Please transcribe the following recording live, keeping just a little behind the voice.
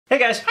Hey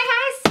guys!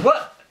 Hi guys!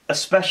 What a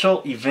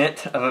special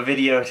event of a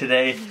video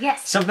today.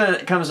 Yes. Something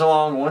that comes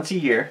along once a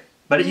year,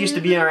 but it used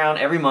to be around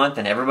every month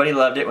and everybody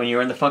loved it when you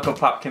were in the Funko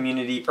Pop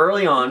community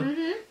early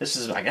on. This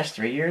is, I guess,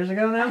 3 years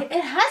ago now? It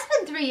has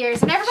been 3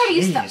 years and everybody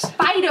used to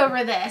fight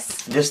over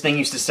this. This thing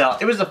used to sell.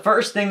 It was the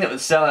first thing that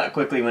would sell out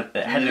quickly when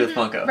it had to do with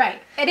Funko.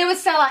 Right. And it would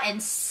sell out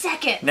in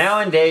seconds.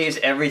 Nowadays,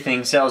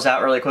 everything sells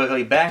out really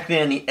quickly. Back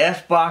then, the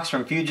F-Box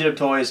from Fugitive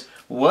Toys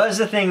was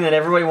the thing that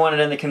everybody wanted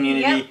in the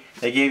community. Yep.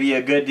 They gave you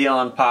a good deal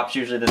on Pops,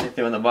 usually that they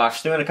threw in the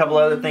box, doing a couple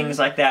other things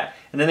like that.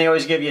 And then they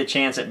always give you a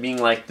chance at being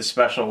like the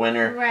special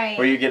winner. Right.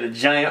 Where you get a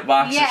giant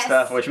box of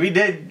stuff, which we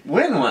did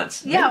win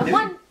once. Yeah,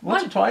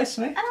 once or twice,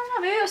 maybe? I don't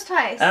know, maybe it was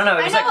twice. I don't know.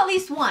 I know at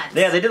least once.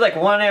 Yeah, they did like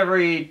one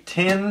every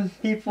 10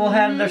 people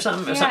had it or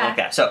something, like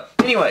that. So,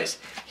 anyways,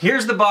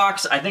 here's the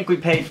box. I think we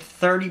paid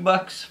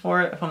 $30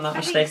 for it, if I'm not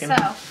mistaken. I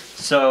think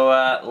so.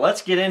 So,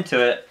 let's get into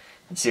it.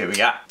 Let's see what we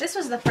got. This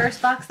was the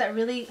first box that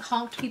really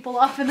honked people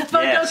off in the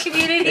Funko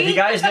community. If you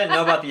guys didn't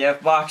know about the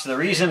F-Box, the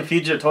reason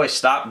Fugitive Toys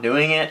stopped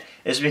doing it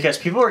is because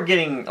people were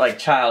getting like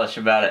childish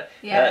about it.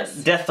 Yes.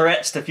 Death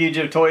threats to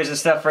Fugitive Toys and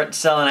stuff for it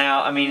selling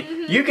out. I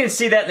mean, you can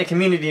see that in the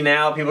community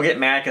now. People get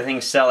mad because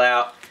things sell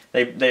out.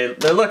 They're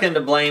looking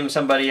to blame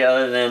somebody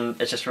other than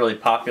it's just really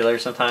popular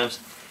sometimes.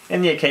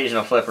 And the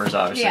occasional flippers,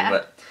 obviously. Yeah.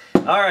 But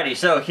alrighty,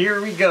 so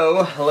here we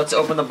go. Let's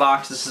open the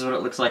box. This is what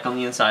it looks like on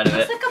the inside of it.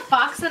 It's like a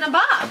box in a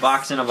box. A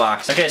box in a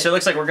box. Okay, so it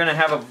looks like we're going to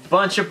have a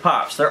bunch of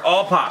Pops. They're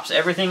all Pops.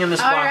 Everything in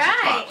this box is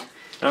Pops.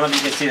 I don't know if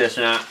you can see this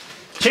or not.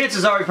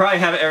 Chances are we probably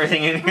have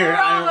everything in here.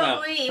 I don't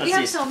know. Probably. We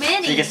have so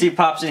many. So you can see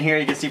Pops in here.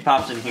 You can see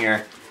Pops in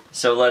here.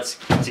 So let's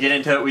get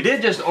into it. We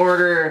did just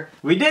order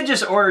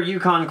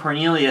Yukon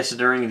Cornelius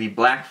during the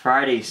Black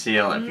Friday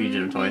sale at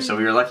Fugitive Toys, so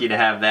we were lucky to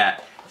have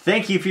that.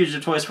 Thank you,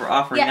 Fugitive Toys, for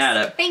offering that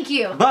up. Thank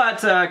you.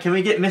 But, can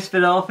we get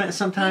Misfit Elephant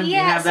sometime?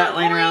 Yeah, Do you have that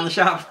laying around the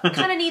shop?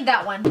 Kind of need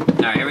that one.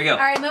 Alright, here we go.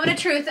 Alright, moment of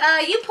truth.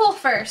 You pull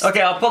first.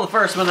 Okay, I'll pull the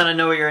first one that I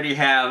know we already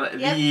have.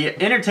 Yep. The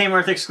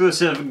Entertainment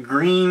exclusive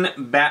Green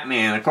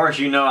Batman. Of course,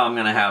 you know I'm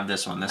going to have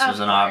this one. This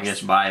was an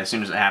obvious buy as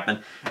soon as it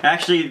happened.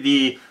 Actually,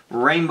 the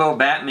Rainbow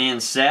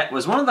Batman set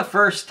was one of the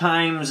first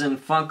times in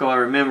Funko, I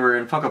remember,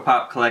 in Funko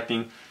Pop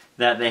collecting,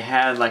 that they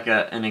had like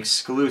a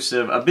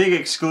big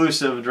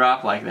exclusive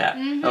drop like that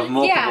of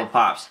multiple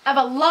Pops. Of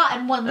a lot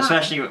in one line.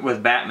 Especially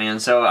with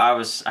Batman, so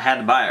I had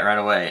to buy it right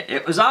away.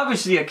 It was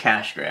obviously a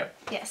cash grab.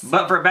 Yes.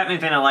 But for a Batman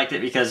fan, I liked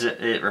it because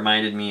it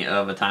reminded me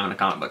of a time in a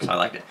comic book, so I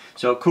liked it.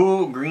 So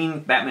cool green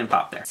Batman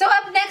Pop there. So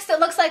up next, it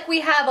looks like we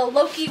have a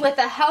Loki with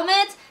a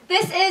helmet.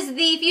 This is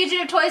the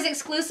Fugitive Toys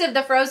exclusive,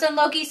 the Frozen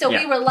Loki, so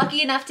we were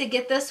lucky enough to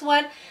get this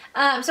one.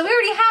 So we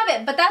already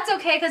have it, but that's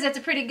okay because it's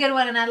a pretty good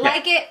one and I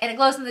like it, and it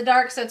glows in the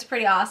dark, so it's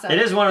pretty awesome. It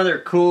is one of their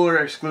cooler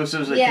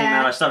exclusives that came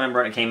out. I still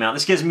remember when it came out.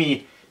 This gives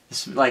me,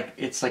 it's like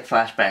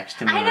flashbacks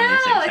to me when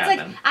these things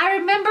happen. Like, I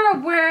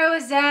remember where I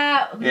was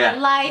at in my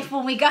life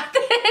when we got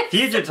this.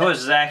 Fugitive Toys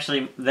is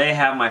actually, they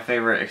have my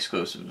favorite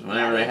exclusives.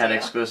 Whenever they had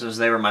exclusives,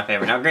 they were my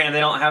favorite. Now granted, they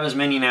don't have as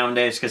many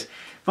nowadays because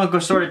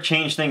Funko sort of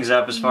changed things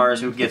up as far as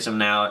who gets them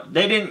now.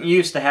 They didn't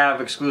used to have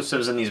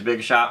exclusives in these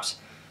big shops.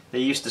 They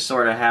used to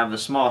sort of have the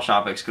small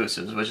shop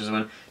exclusives, which is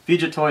when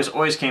Fugitive Toys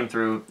always came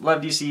through.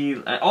 Love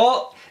DC.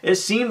 It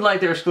seemed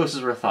like their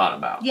exclusives were thought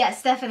about.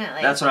 Yes,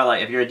 definitely. That's what I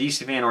like. If you're a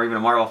DC fan or even a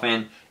Marvel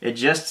fan, it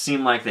just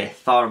seemed like they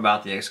thought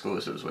about the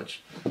exclusives,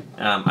 which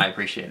I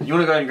appreciate. You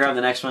want to go ahead and grab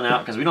the next one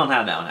out? Because we don't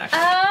have that one,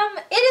 actually.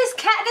 It is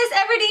Katniss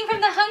Everdeen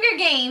from the Hunger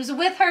Games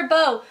with her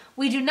bow.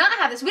 We do not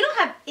have this. We don't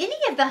have any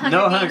of the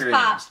Hunger Games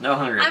Pops. No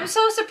Hunger Games. I'm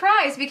so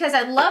surprised because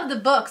I love the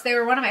books. They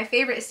were one of my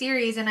favorite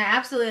series and I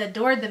absolutely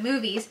adored the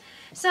movies.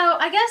 So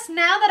I guess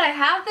now that I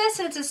have this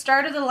and it's the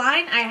start of the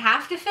line, I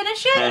have to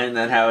finish it. And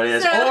that's how it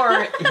is. So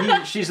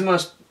Or she's the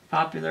most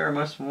popular or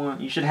most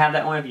one. You should have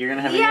that one if you're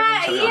going to have any of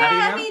them. So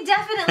I mean,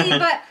 definitely.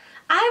 But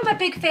I'm a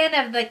big fan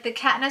of like the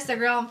Katniss, the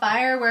Girl on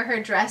Fire, where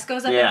her dress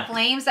goes up in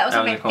flames. That was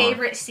one of my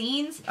favorite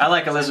scenes. I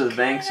like Elizabeth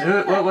Banks.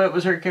 What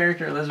was her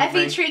character? Elizabeth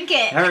Banks?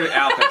 Trinket. Her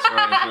outfits were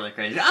always really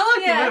crazy. I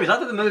like the movies. I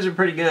thought the movies were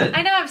pretty good.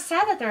 I know. I'm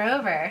sad that they're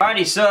over.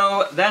 Alrighty,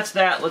 so that's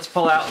that. Let's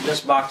pull out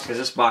this box because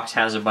this box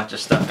has a bunch of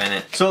stuff in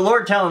it. So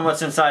Lord, tell them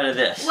what's inside of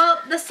this. Well,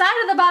 the side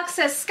of the box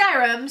says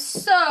Skyrim,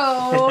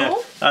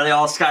 so... Are they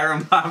all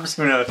Skyrim Pops?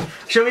 Who knows?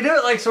 Should we do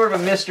it like sort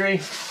of a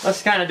mystery?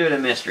 Let's kind of do it a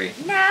mystery.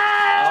 No!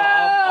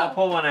 I'll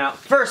pull one out.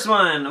 First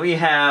one, we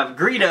have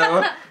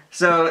Greedo.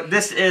 So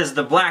this is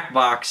the black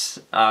box,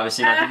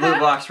 obviously not the blue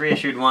box,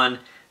 reissued one.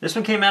 This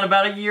one came out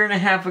about a year and a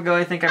half ago.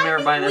 I think I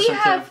remember buying this one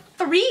too. We have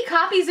 3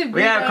 copies of Greedo.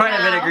 We have quite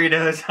a bit of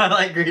Greedos. I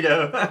like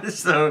Greedo.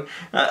 So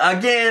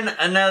again,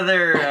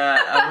 another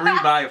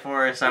rebuy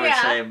for us, I would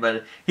say.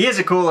 But he is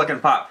a cool looking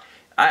Pop.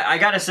 I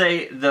gotta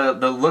say, the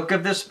look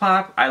of this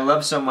Pop, I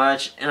love so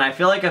much, and I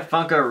feel like if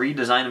Funko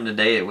redesigned him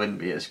today, it wouldn't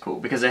be as cool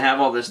because they have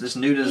all this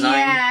new design.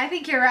 Yeah, I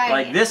think you're right.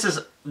 Like this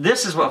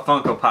is what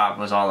Funko Pop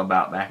was all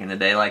about back in the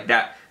day. Like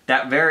that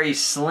very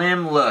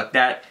slim look,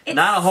 it's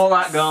not a whole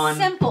lot going.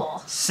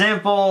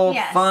 Simple,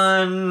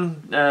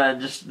 fun.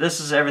 This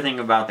is everything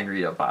about the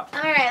Greedo Pop.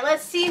 All right,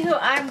 let's see who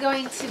I'm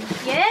going to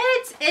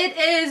get. It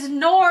is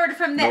Nord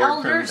from the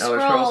Elder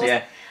Scrolls.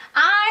 Yeah.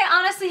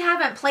 honestly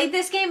haven't played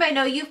this game. I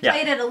know you've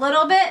played it a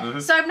little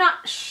bit, so I'm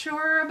not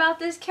sure about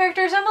this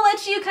character. So I'm gonna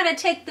let you kind of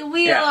take the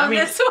wheel on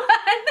this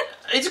one.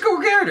 It's a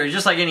cool character,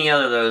 just like any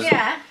other of those.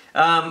 Yeah.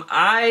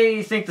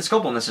 I think the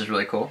sculpt on this is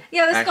really cool.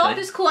 Yeah, the sculpt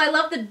is cool. I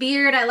love the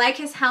beard. I like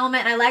his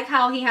helmet. And I like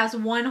how he has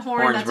one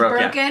horn that's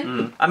broken.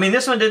 Yeah. I mean,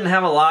 this one didn't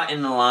have a lot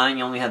in the line.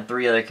 You only had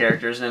 3 other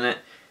characters in it.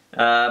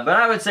 But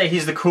I would say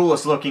he's the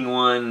coolest looking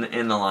one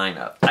in the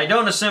lineup. I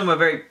don't assume a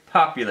very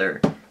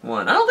popular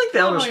one. I don't think the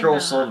Elder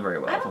Scrolls sold very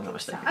well, if I'm not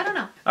mistaken. I don't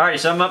know. Alright,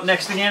 so I'm up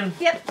next again?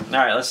 Yep.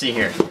 Alright, let's see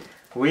here.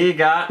 We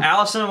got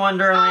Alice in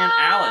Wonderland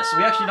Alice.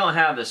 We actually don't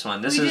have this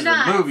one. This is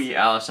the movie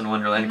Alice in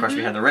Wonderland. Of course,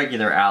 we have the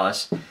regular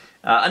Alice.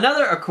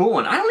 Another cool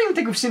one. I don't even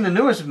think we've seen the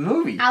newest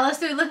movie. Alice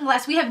Through the Looking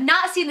Glass. We have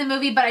not seen the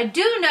movie, but I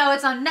do know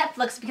it's on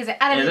Netflix because I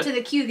added it to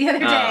the queue the other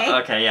day.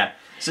 Okay, yeah.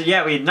 So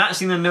yeah, we had not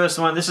seen the newest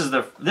one.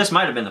 This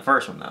might have been the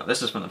first one though.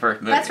 This is from the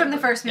first movie. That's from the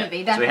first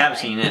movie, definitely. So we have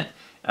seen it.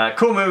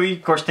 Cool movie,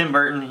 of course. Tim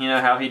Burton, you know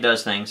how he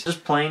does things.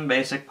 Just plain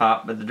basic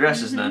pop, but the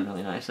dress is done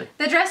really nicely.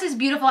 The dress is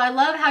beautiful. I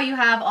love how you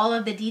have all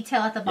of the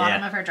detail at the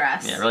bottom of her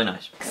dress. Yeah, really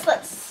nice.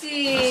 Let's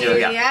see. Let's see what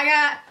we got. I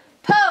got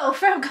Poe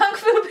from Kung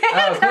Fu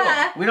Panda.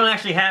 Oh, cool. We don't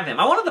actually have him.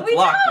 I wanted the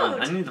flock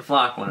one. I need the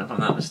flock one, if I'm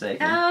not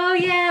mistaken. Oh,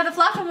 yeah. The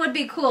flock one would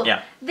be cool.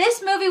 Yeah.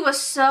 This movie was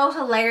so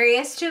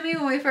hilarious to me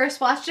when we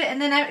first watched it,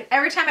 and then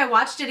every time I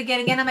watched it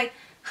again, I'm like,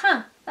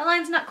 huh, that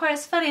line's not quite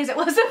as funny as it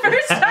was the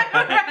first time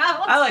around.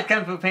 I like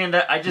Kung Fu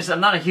Panda.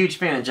 I'm not a huge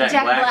fan of Jack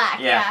Black.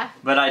 Yeah.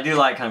 But I do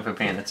like Kung Fu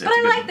Panda. But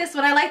I like this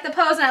one. I like the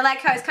pose, and I like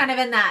how it's kind of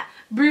in that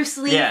Bruce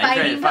Lee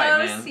fighting pose.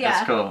 Man. Yeah,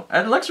 that's cool.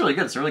 It looks really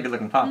good. It's a really good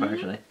looking pop,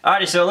 actually.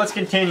 Alrighty, so let's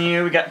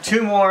continue. We got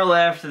 2 more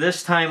left.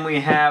 This time we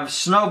have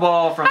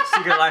Snowball from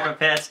Secret Life of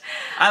Pets.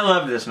 I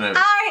love this movie.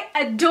 I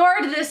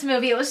adored this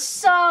movie. It was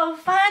so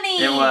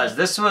funny. It was.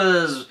 This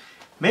was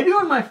maybe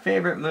one of my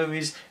favorite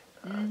movies.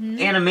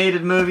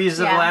 Animated movies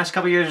of the last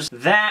couple years.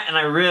 That, and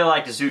I really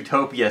liked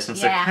Zootopia, since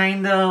they're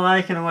kind of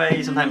like in a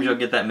way. Sometimes you'll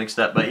get that mixed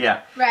up, but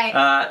yeah. Right.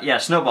 Yeah,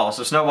 Snowball.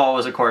 So Snowball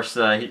was, of course,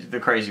 the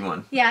crazy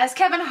one. Yeah, it's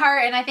Kevin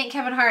Hart, and I think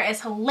Kevin Hart is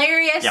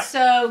hilarious. Yeah.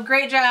 So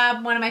great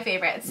job. One of my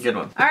favorites. Good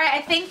one. All right, I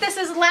think this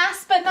is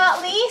last but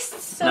not least.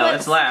 So no,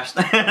 it's last.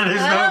 There's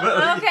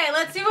no. Okay,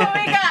 let's see what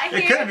we got here.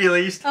 It could be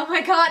least. Oh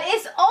my God,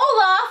 it's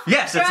Olaf.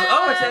 Yes,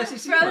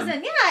 it's SEC Frozen.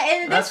 One. Yeah,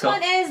 and this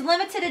one is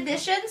limited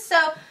edition. So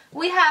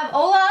we have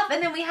Olaf,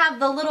 and then we have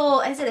the little,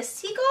 is it a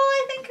seagull,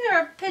 I think, or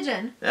a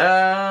pigeon?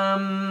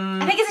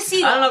 I think it's a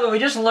seagull. I don't know, but we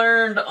just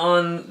learned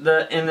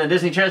in the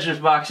Disney Treasures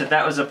box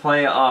that was a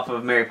play off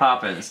of Mary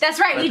Poppins. That's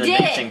right, we did.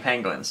 The dancing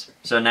penguins.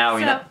 So now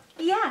we know.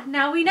 Yeah,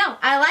 now we know.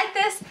 I like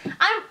this.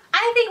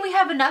 I think we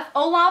have enough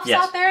Olafs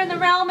out there in the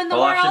realm, in the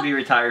world. Olaf should be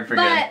retired for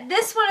good. But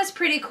this one is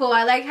pretty cool.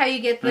 I like how you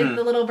get the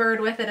little bird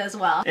with it as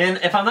well. And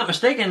if I'm not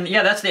mistaken,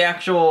 yeah, that's the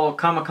actual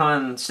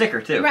Comic-Con sticker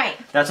too. Right.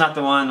 That's not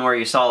the one where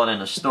you saw it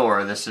in a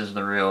store. This is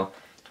the real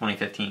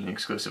 2015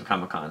 exclusive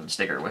Comic-Con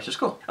sticker, which is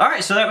cool.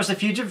 Alright, so that was the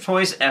Fugitive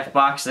Toys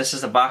F-Box. This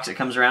is the box that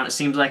comes around, it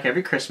seems like,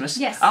 every Christmas.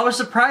 Yes. I was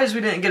surprised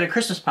we didn't get a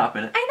Christmas pop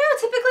in it. I know,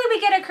 typically we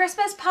get a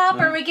Christmas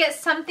pop or we get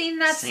something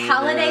that's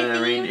holiday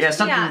themed. Yeah,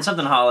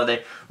 something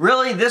holiday.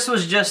 Really, this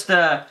was just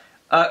kind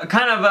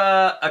of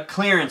a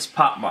clearance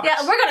pop box.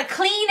 Yeah, we're going to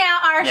clean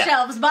out our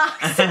shelves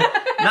box.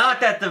 Not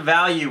that the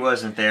value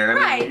wasn't there.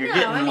 I mean, you're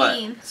getting,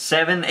 what,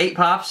 7, 8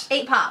 pops?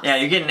 8 pops. Yeah,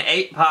 you're getting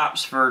 8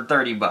 pops for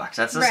 $30.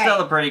 That's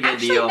still a pretty good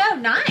deal.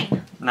 Actually, no,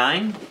 9.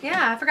 9?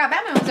 Yeah, I forgot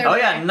Batman was there. Oh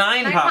yeah,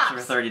 9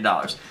 pops for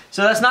 $30.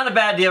 So that's not a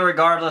bad deal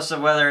regardless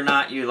of whether or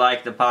not you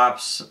like the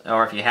pops,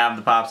 or if you have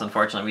the pops.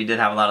 Unfortunately, we did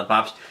have a lot of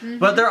pops.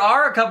 But there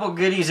are a couple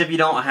goodies if you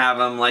don't have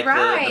them, like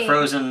the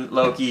Frozen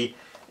Loki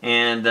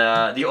and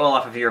the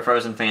Olaf if you're a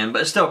Frozen fan.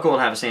 But it's still cool to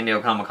have a San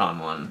Diego Comic-Con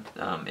one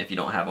if you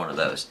don't have one of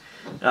those.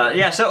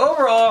 Yeah, so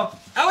overall,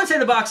 I would say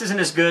the box isn't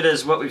as good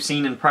as what we've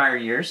seen in prior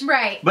years.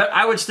 Right. But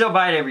I would still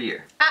buy it every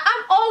year.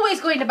 I'm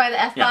always going to buy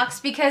the F-Box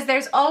because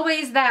there's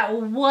always that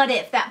what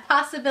if, that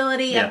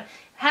possibility of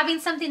having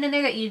something in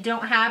there that you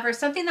don't have or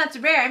something that's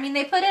rare. I mean,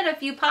 they put in a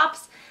few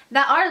pops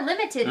that are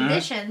limited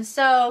editions,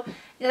 so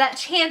that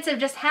chance of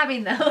just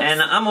having those.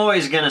 And I'm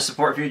always going to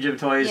support Fugitive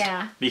Toys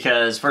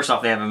because, first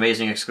off, they have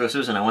amazing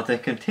exclusives, and I want them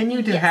to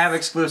continue to have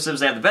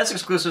exclusives. They have the best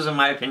exclusives, in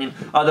my opinion.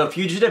 Although,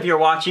 Fugitive, if you're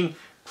watching,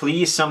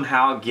 please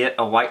somehow get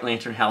a White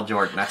Lantern Hal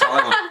Jordan. That's all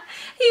I want.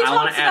 He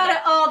talks about it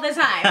all the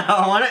time.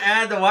 I want to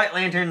add the White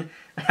Lantern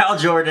Hal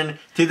Jordan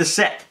to the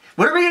set.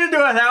 What are we going to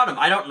do without him?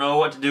 I don't know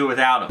what to do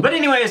without him. But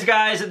anyways,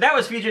 guys, that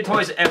was Fugitive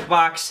Toys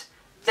F-Box.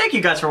 Thank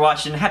you guys for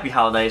watching. Happy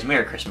holidays.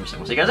 Merry Christmas.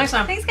 And we'll see you guys next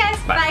time. Thanks, guys.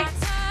 Bye.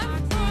 Bye.